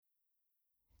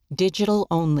Digital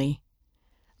Only.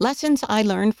 Lessons I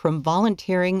Learned from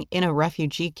Volunteering in a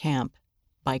Refugee Camp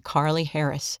by Carly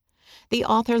Harris. The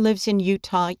author lives in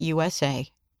Utah, USA.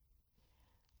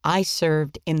 I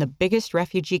served in the biggest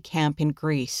refugee camp in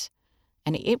Greece,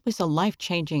 and it was a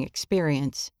life-changing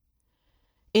experience.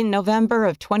 In November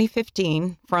of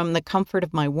 2015, from the comfort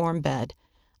of my warm bed,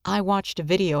 I watched a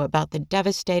video about the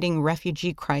devastating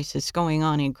refugee crisis going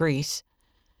on in Greece.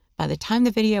 By the time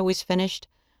the video was finished,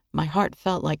 my heart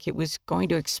felt like it was going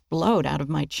to explode out of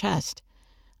my chest.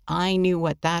 I knew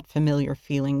what that familiar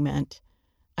feeling meant.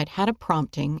 I'd had a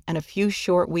prompting, and a few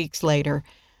short weeks later,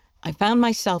 I found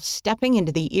myself stepping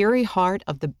into the eerie heart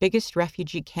of the biggest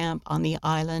refugee camp on the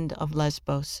island of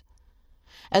Lesbos.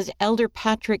 As Elder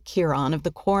Patrick Kieran of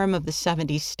the Quorum of the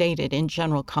 70 stated in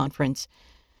General Conference,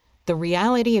 the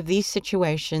reality of these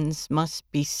situations must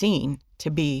be seen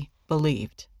to be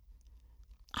believed.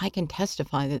 I can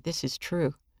testify that this is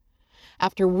true.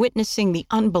 After witnessing the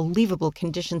unbelievable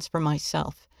conditions for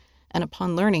myself, and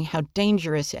upon learning how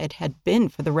dangerous it had been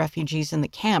for the refugees in the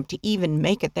camp to even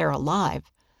make it there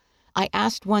alive, I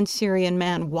asked one Syrian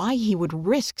man why he would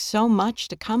risk so much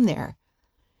to come there.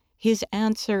 His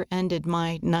answer ended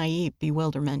my naive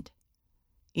bewilderment.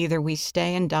 Either we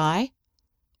stay and die,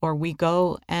 or we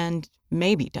go and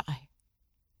maybe die.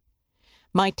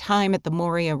 My time at the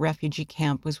Moria refugee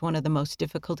camp was one of the most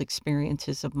difficult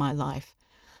experiences of my life,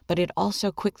 but it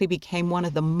also quickly became one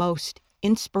of the most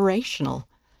inspirational.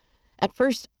 At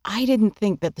first, I didn't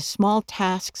think that the small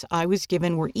tasks I was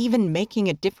given were even making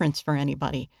a difference for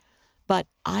anybody, but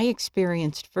I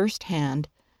experienced firsthand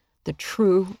the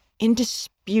true,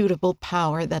 indisputable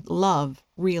power that love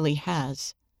really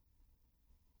has.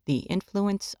 The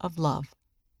influence of love.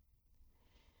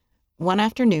 One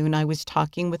afternoon, I was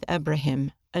talking with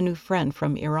Ibrahim, a new friend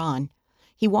from Iran.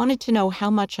 He wanted to know how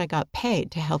much I got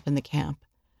paid to help in the camp.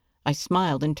 I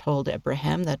smiled and told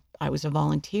Ibrahim that I was a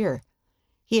volunteer.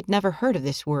 He had never heard of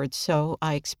this word, so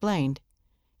I explained.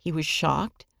 He was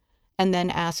shocked and then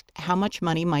asked how much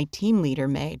money my team leader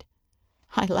made.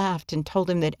 I laughed and told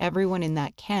him that everyone in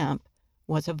that camp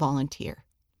was a volunteer.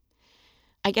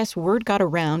 I guess word got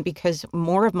around because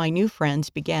more of my new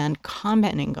friends began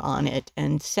commenting on it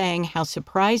and saying how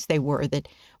surprised they were that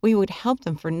we would help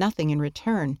them for nothing in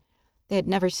return. They had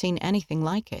never seen anything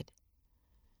like it.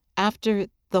 After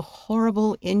the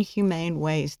horrible, inhumane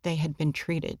ways they had been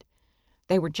treated,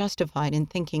 they were justified in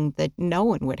thinking that no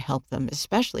one would help them,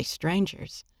 especially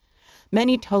strangers.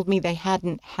 Many told me they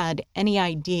hadn't had any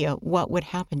idea what would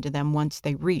happen to them once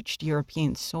they reached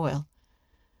European soil.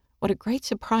 What a great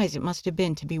surprise it must have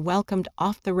been to be welcomed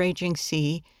off the raging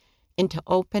sea into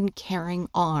open, caring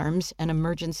arms and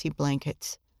emergency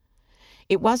blankets.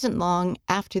 It wasn't long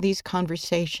after these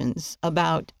conversations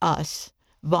about us,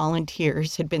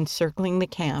 volunteers, had been circling the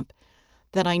camp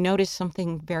that I noticed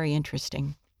something very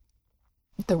interesting.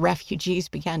 The refugees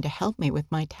began to help me with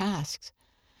my tasks.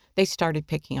 They started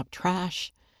picking up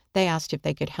trash. They asked if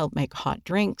they could help make hot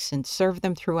drinks and serve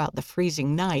them throughout the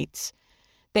freezing nights.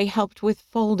 They helped with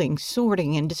folding,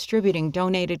 sorting, and distributing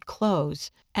donated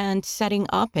clothes, and setting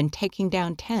up and taking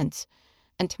down tents.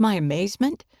 And to my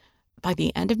amazement, by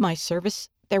the end of my service,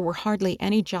 there were hardly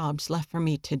any jobs left for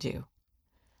me to do.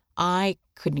 I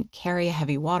couldn't carry a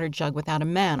heavy water jug without a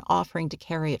man offering to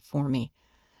carry it for me.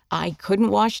 I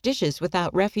couldn't wash dishes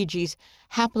without refugees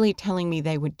happily telling me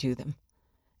they would do them.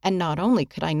 And not only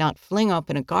could I not fling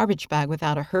open a garbage bag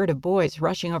without a herd of boys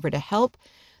rushing over to help,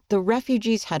 the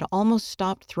refugees had almost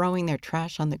stopped throwing their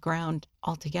trash on the ground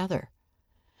altogether.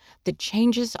 The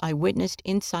changes I witnessed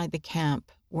inside the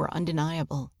camp were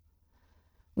undeniable.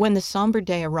 When the somber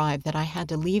day arrived that I had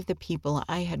to leave the people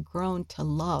I had grown to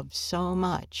love so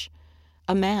much,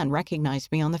 a man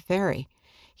recognized me on the ferry.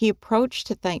 He approached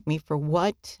to thank me for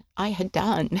what I had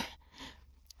done.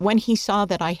 When he saw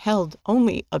that I held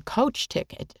only a coach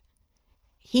ticket,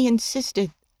 he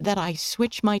insisted that I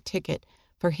switch my ticket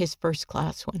for his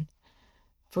first-class one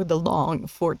for the long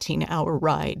 14-hour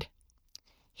ride.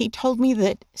 He told me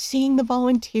that seeing the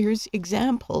volunteers'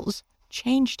 examples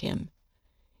changed him.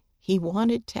 He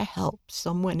wanted to help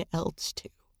someone else too.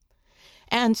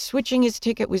 And switching his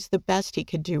ticket was the best he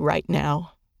could do right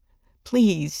now.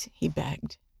 Please, he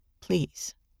begged,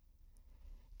 please.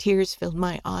 Tears filled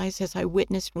my eyes as I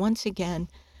witnessed once again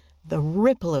the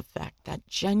ripple effect that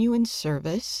genuine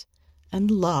service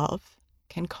and love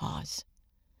can cause.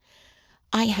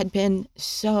 I had been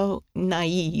so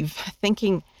naive,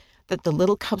 thinking that the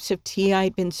little cups of tea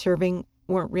I'd been serving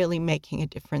weren't really making a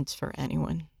difference for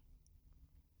anyone.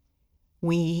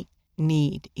 We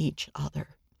need each other.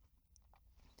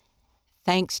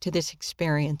 Thanks to this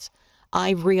experience,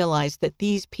 I've realized that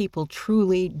these people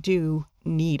truly do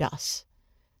need us.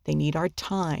 They need our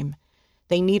time.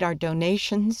 They need our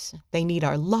donations. They need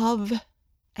our love.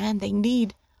 And they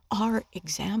need our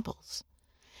examples.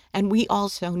 And we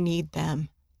also need them.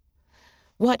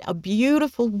 What a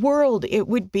beautiful world it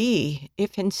would be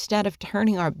if, instead of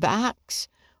turning our backs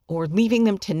or leaving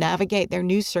them to navigate their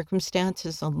new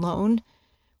circumstances alone,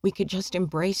 we could just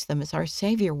embrace them as our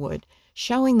Savior would,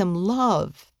 showing them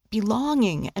love,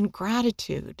 belonging, and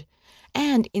gratitude,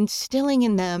 and instilling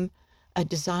in them a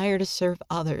desire to serve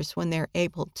others when they're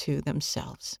able to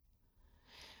themselves.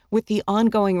 With the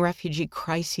ongoing refugee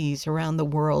crises around the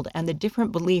world and the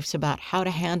different beliefs about how to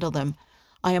handle them,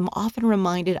 I am often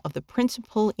reminded of the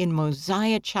principle in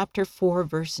Mosiah chapter 4,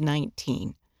 verse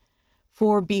 19.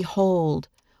 For behold,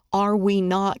 are we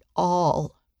not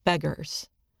all beggars?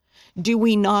 Do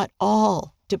we not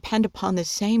all depend upon the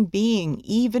same being,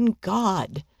 even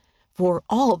God, for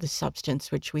all the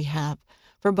substance which we have,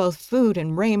 for both food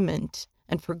and raiment,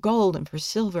 and for gold and for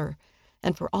silver,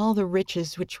 and for all the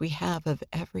riches which we have of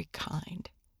every kind?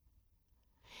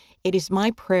 It is my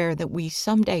prayer that we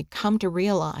someday come to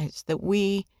realize that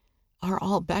we are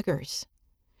all beggars.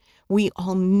 We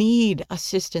all need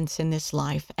assistance in this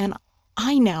life, and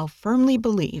I now firmly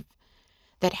believe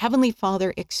that Heavenly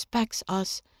Father expects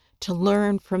us to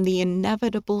learn from the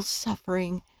inevitable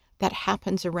suffering that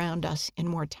happens around us in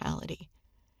mortality.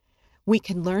 We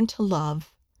can learn to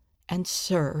love and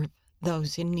serve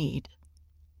those in need.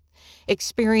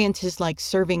 Experiences like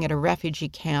serving at a refugee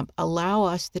camp allow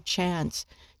us the chance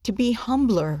to be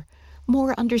humbler,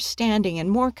 more understanding,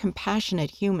 and more compassionate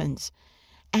humans.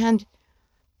 And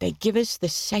they give us the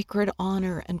sacred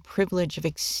honor and privilege of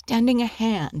extending a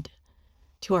hand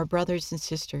to our brothers and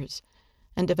sisters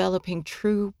and developing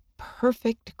true,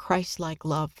 perfect Christ-like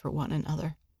love for one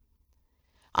another.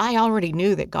 I already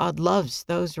knew that God loves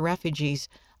those refugees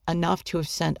enough to have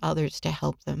sent others to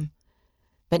help them.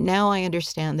 But now I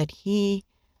understand that He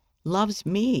loves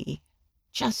me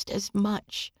just as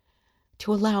much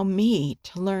to allow me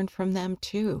to learn from them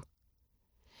too.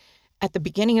 At the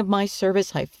beginning of my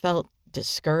service, I felt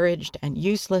discouraged and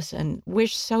useless and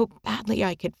wished so badly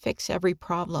I could fix every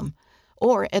problem,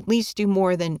 or at least do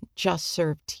more than just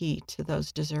serve tea to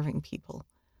those deserving people.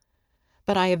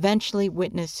 But I eventually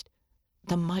witnessed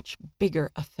the much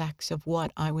bigger effects of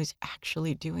what I was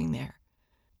actually doing there,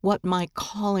 what my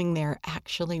calling there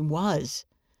actually was,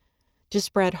 to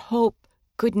spread hope,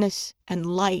 goodness, and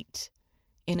light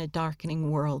in a darkening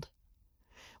world.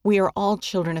 We are all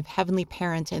children of heavenly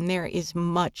parents, and there is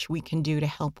much we can do to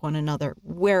help one another,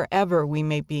 wherever we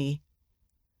may be.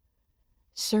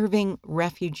 Serving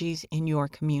refugees in your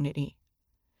community.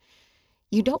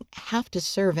 You don't have to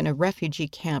serve in a refugee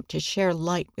camp to share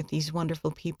light with these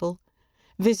wonderful people.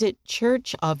 Visit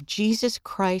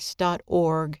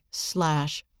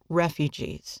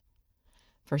churchofjesuschrist.org/refugees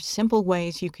for simple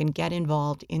ways you can get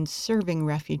involved in serving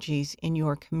refugees in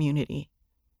your community.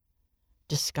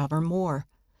 Discover more.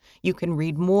 You can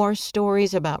read more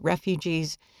stories about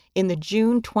refugees in the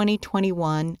June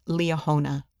 2021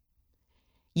 Liahona.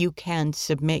 You can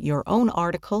submit your own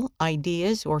article,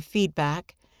 ideas, or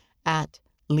feedback at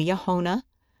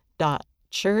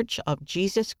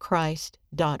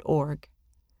liahona.churchofjesuschrist.org.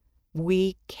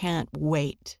 We can't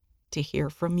wait to hear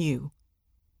from you.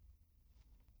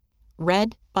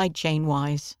 Read by Jane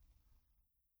Wise.